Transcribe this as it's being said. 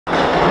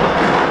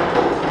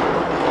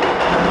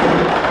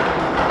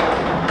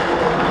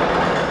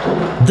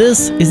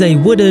This is a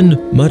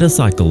wooden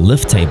motorcycle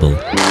lift table.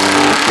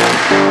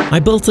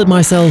 I built it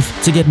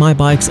myself to get my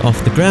bikes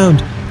off the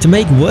ground to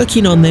make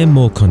working on them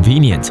more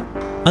convenient.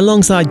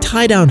 Alongside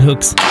tie-down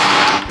hooks,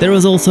 there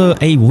is also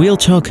a wheel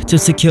chock to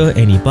secure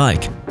any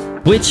bike,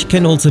 which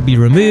can also be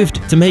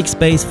removed to make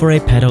space for a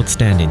paddock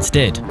stand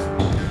instead.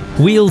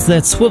 Wheels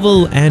that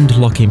swivel and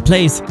lock in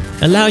place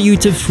allow you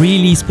to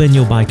freely spin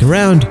your bike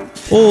around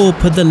or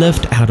put the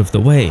lift out of the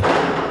way.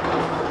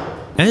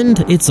 And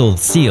it's all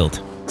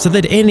sealed, so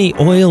that any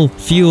oil,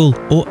 fuel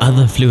or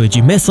other fluid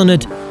you mess on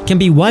it can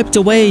be wiped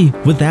away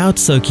without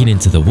soaking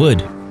into the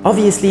wood.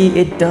 Obviously,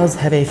 it does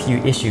have a few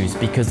issues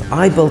because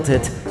I built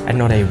it and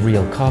not a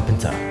real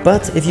carpenter.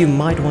 But if you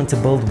might want to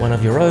build one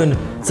of your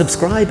own,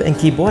 subscribe and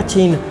keep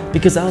watching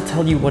because I'll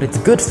tell you what it's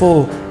good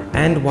for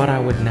and what I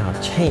would now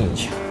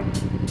change.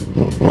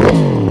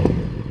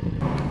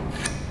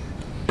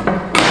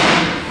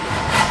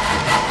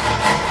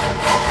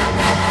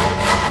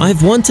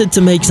 I've wanted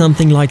to make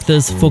something like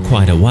this for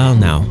quite a while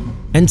now,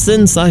 and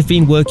since I've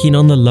been working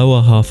on the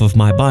lower half of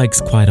my bikes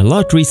quite a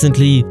lot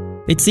recently,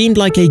 it seemed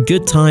like a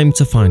good time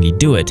to finally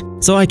do it,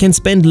 so I can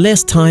spend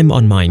less time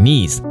on my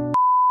knees.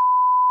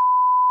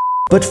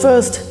 But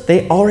first,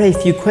 there are a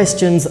few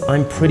questions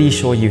I'm pretty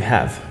sure you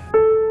have.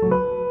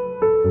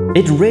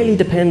 It really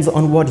depends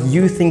on what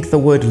you think the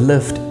word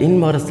lift in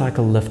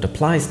motorcycle lift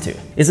applies to.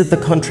 Is it the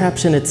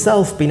contraption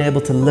itself being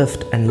able to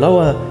lift and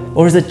lower,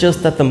 or is it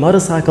just that the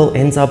motorcycle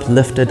ends up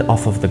lifted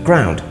off of the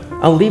ground?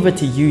 I'll leave it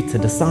to you to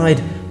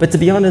decide, but to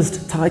be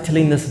honest,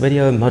 titling this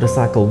video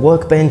Motorcycle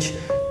Workbench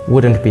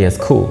wouldn't be as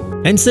cool.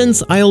 And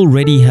since I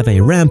already have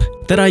a ramp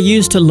that I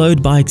use to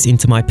load bikes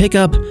into my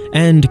pickup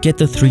and get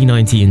the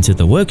 390 into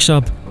the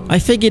workshop, I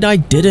figured I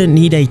didn't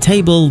need a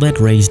table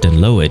that raised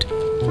and lowered.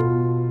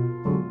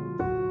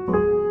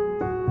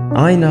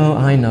 I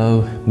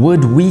know,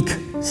 wood weak,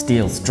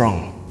 steel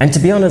strong. And to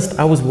be honest,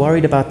 I was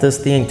worried about this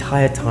the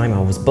entire time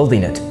I was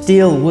building it.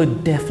 Steel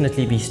would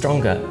definitely be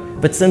stronger,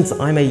 but since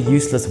I'm a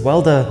useless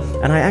welder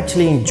and I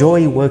actually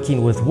enjoy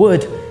working with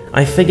wood,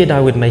 I figured I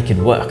would make it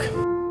work.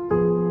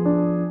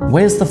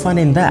 Where's the fun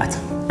in that?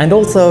 And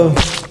also...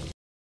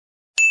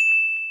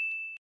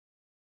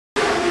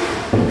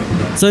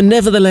 So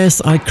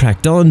nevertheless, I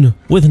cracked on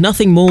with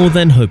nothing more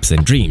than hopes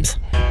and dreams.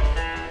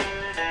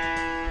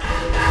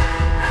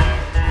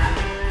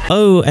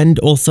 Oh, and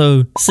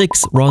also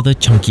 6 rather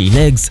chunky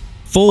legs,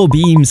 4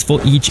 beams for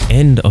each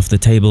end of the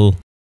table,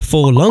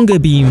 4 longer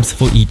beams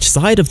for each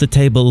side of the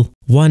table,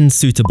 1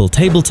 suitable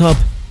tabletop,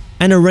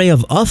 an array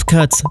of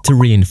offcuts to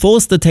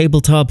reinforce the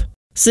tabletop,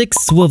 6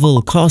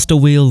 swivel caster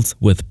wheels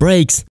with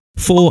brakes,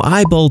 4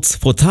 eye bolts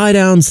for tie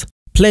downs,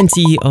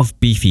 plenty of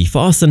beefy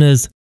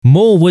fasteners,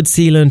 more wood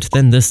sealant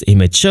than this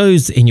image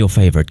shows in your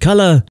favorite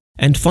color,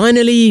 and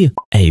finally,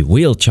 a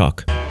wheel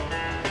chock.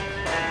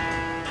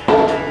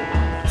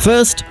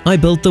 First, I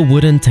built the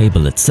wooden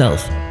table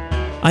itself.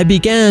 I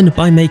began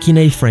by making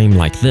a frame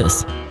like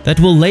this, that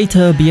will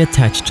later be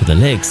attached to the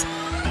legs.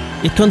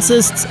 It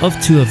consists of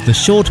 2 of the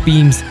short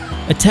beams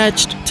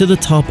attached to the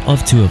top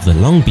of 2 of the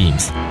long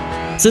beams.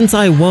 Since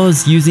I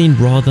was using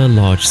rather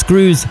large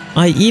screws,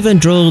 I even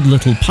drilled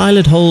little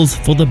pilot holes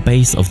for the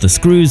base of the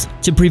screws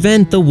to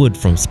prevent the wood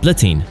from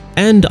splitting.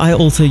 And I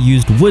also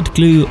used wood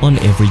glue on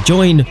every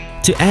join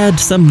to add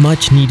some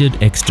much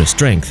needed extra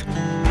strength.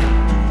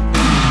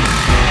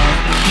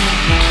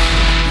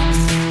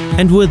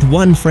 And with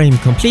one frame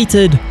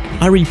completed,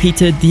 I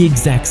repeated the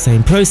exact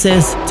same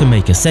process to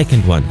make a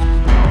second one.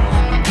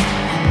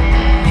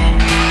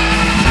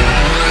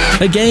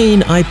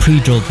 Again, I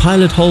pre-drilled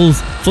pilot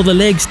holes for the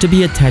legs to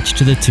be attached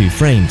to the 2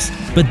 frames,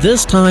 but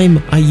this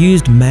time I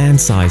used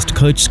man-sized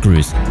coach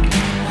screws.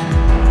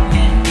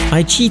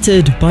 I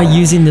cheated by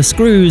using the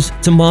screws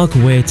to mark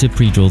where to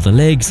pre-drill the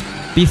legs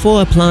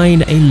before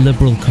applying a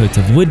liberal coat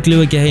of wood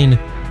glue again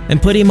and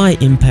putting my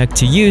impact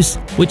to use,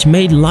 which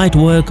made light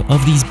work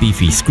of these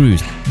beefy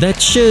screws that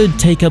should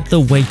take up the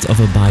weight of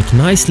a bike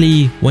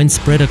nicely when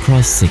spread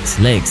across 6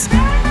 legs.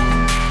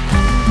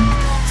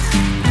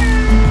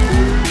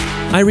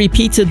 I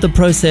repeated the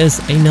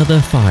process another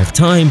 5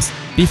 times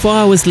before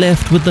I was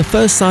left with the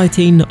first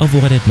sighting of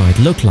what it might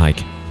look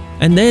like.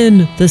 And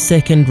then the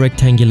second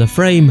rectangular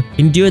frame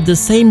endured the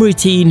same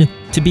routine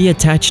to be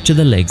attached to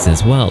the legs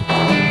as well.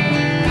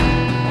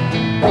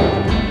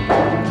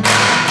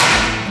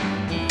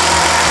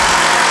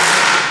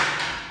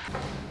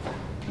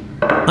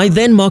 I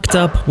then mocked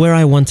up where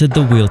I wanted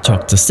the wheel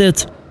chock to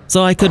sit,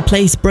 so I could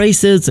place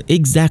braces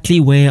exactly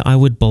where I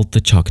would bolt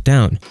the chock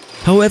down.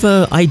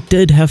 However, I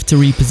did have to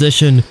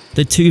reposition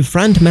the 2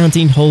 front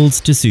mounting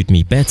holes to suit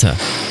me better.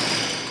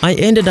 I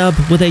ended up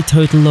with a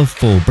total of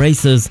 4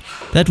 braces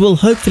that will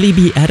hopefully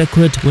be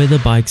adequate where the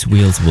bike's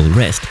wheels will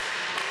rest,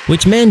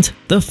 which meant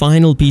the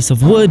final piece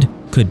of wood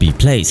could be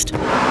placed.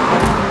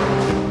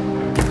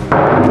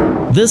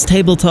 This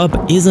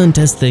tabletop isn't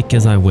as thick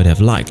as I would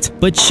have liked,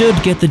 but should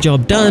get the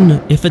job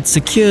done if it's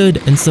secured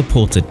and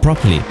supported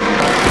properly.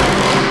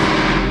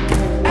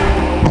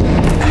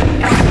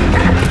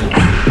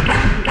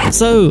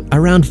 So,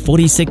 around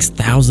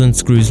 46,000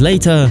 screws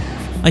later,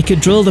 I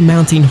could drill the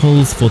mounting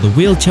holes for the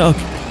wheel chock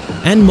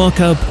and mock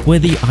up where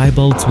the eye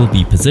bolts will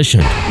be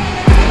positioned.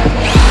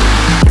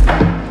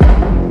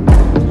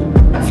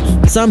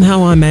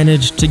 Somehow I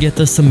managed to get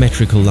the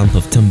symmetrical lump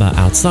of timber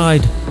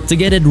outside to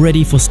get it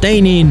ready for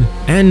staining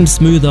and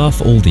smooth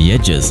off all the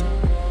edges.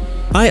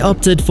 I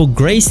opted for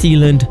grey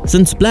sealant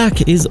since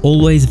black is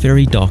always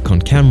very dark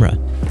on camera,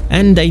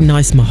 and a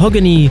nice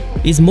mahogany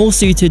is more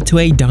suited to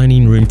a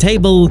dining room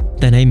table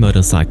than a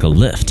motorcycle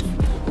lift.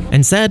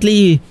 And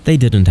sadly, they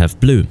didn't have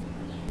blue.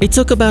 It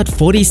took about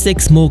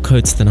 46 more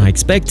coats than I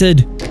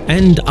expected,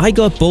 and I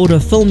got bored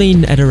of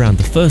filming at around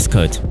the first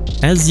coat,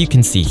 as you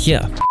can see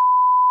here.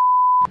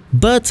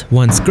 But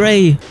once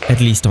grey, at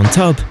least on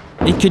top,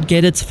 it could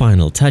get its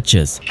final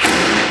touches.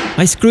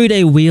 I screwed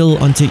a wheel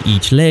onto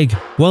each leg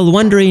while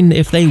wondering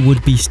if they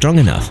would be strong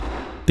enough,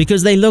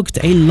 because they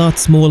looked a lot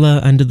smaller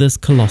under this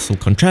colossal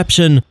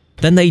contraption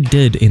than they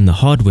did in the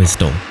hardware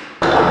store.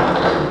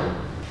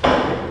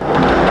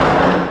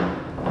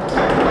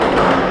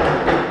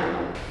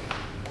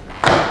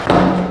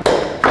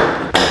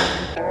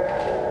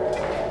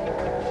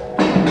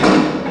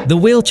 The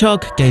wheel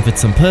chock gave it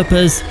some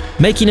purpose,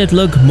 making it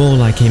look more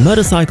like a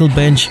motorcycle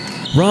bench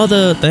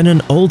rather than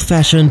an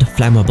old-fashioned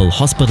flammable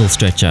hospital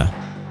stretcher.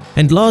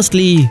 And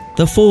lastly,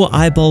 the 4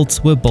 eye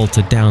bolts were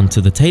bolted down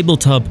to the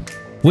tabletop,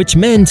 which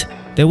meant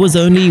there was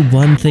only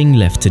one thing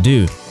left to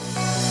do.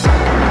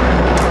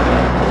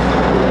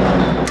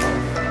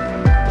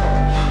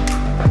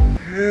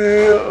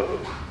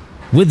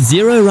 With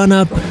zero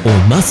run-up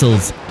or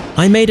muscles,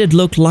 I made it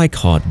look like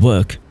hard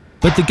work.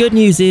 But the good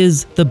news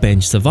is the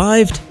bench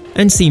survived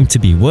and seemed to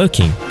be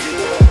working.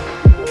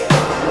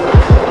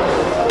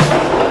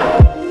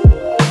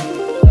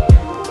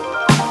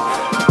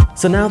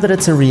 So now that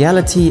it's a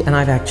reality and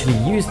I've actually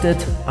used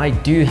it, I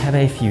do have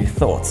a few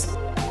thoughts.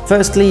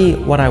 Firstly,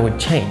 what I would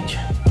change.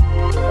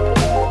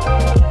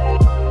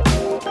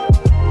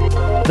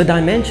 The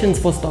dimensions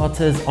for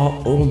starters are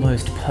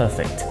almost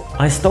perfect.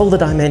 I stole the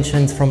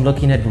dimensions from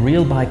looking at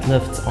real bike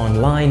lifts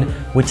online,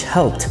 which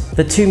helped.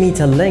 The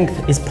 2-meter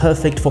length is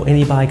perfect for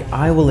any bike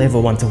I will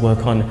ever want to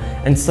work on,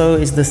 and so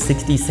is the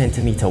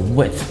 60-centimeter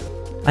width.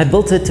 I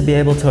built it to be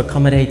able to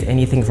accommodate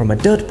anything from a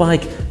dirt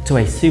bike to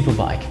a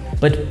superbike,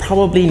 but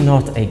probably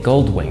not a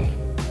Goldwing.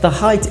 The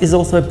height is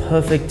also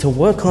perfect to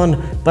work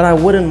on, but I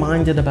wouldn't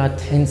mind it about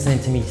 10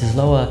 centimeters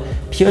lower,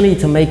 purely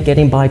to make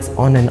getting bikes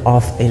on and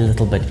off a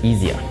little bit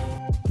easier.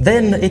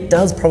 Then it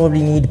does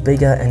probably need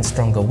bigger and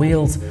stronger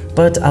wheels,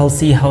 but I'll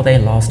see how they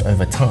last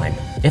over time.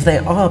 If they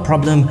are a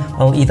problem,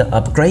 I'll either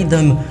upgrade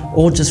them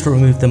or just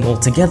remove them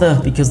altogether,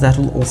 because that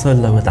will also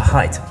lower the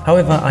height.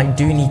 However, I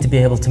do need to be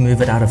able to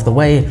move it out of the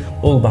way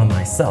all by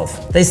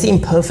myself. They seem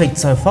perfect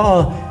so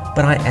far,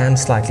 but I am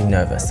slightly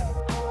nervous.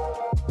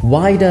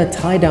 Wider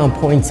tie-down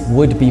points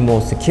would be more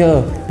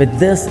secure, but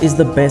this is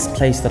the best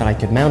place that I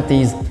could mount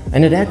these,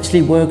 and it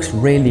actually works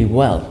really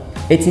well.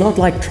 It's not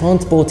like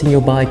transporting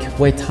your bike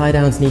where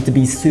tie-downs need to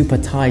be super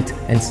tight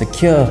and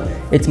secure.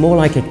 It's more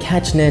like a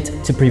catch net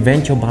to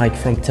prevent your bike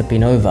from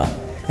tipping over.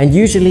 And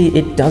usually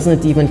it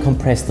doesn't even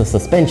compress the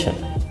suspension.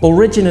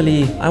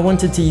 Originally, I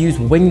wanted to use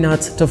wing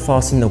nuts to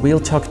fasten the wheel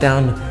chock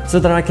down so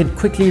that I could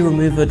quickly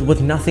remove it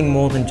with nothing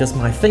more than just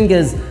my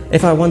fingers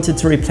if I wanted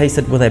to replace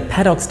it with a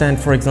paddock stand,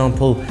 for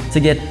example,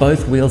 to get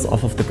both wheels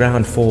off of the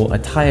ground for a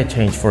tire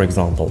change, for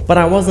example. But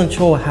I wasn't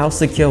sure how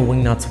secure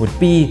wing nuts would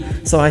be,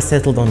 so I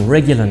settled on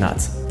regular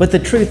nuts. But the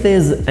truth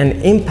is,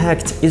 an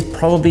impact is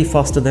probably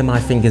faster than my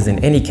fingers in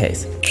any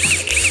case.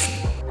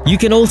 You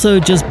can also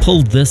just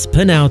pull this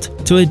pin out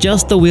to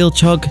adjust the wheel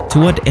chock to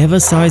whatever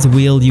size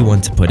wheel you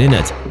want to put in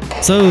it,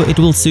 so it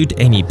will suit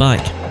any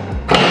bike.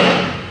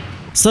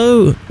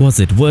 So, was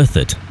it worth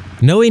it?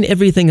 Knowing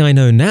everything I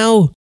know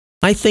now,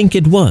 I think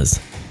it was.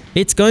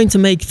 It's going to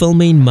make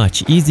filming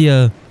much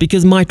easier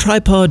because my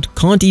tripod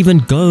can't even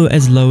go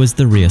as low as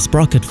the rear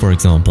sprocket, for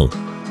example.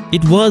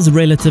 It was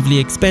relatively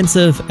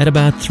expensive at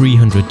about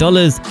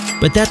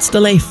 $300, but that's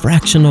still a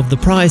fraction of the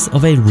price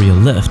of a real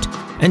lift,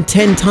 and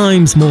 10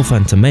 times more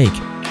fun to make.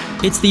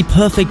 It's the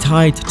perfect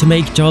height to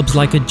make jobs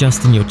like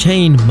adjusting your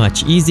chain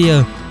much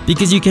easier,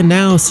 because you can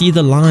now see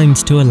the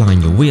lines to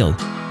align your wheel.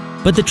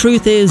 But the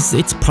truth is,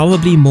 it's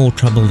probably more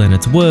trouble than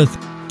it's worth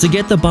to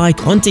get the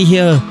bike onto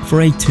here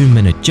for a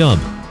 2-minute job.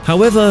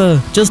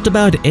 However, just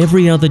about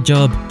every other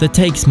job that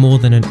takes more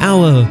than an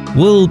hour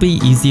will be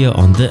easier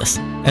on this,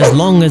 as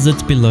long as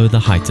it's below the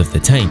height of the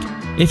tank.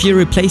 If you're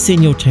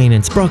replacing your chain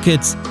and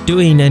sprockets,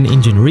 doing an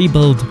engine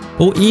rebuild,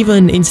 or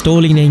even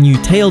installing a new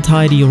tail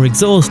tidy or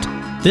exhaust,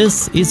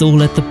 this is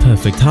all at the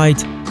perfect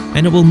height,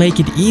 and it will make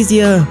it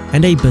easier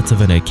and a bit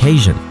of an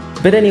occasion.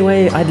 But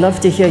anyway, I'd love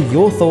to hear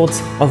your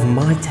thoughts of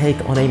my take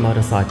on a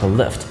motorcycle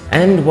lift,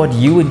 and what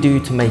you would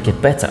do to make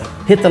it better.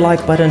 Hit the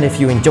like button if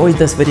you enjoyed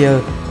this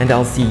video, and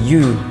I'll see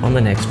you on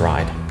the next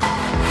ride.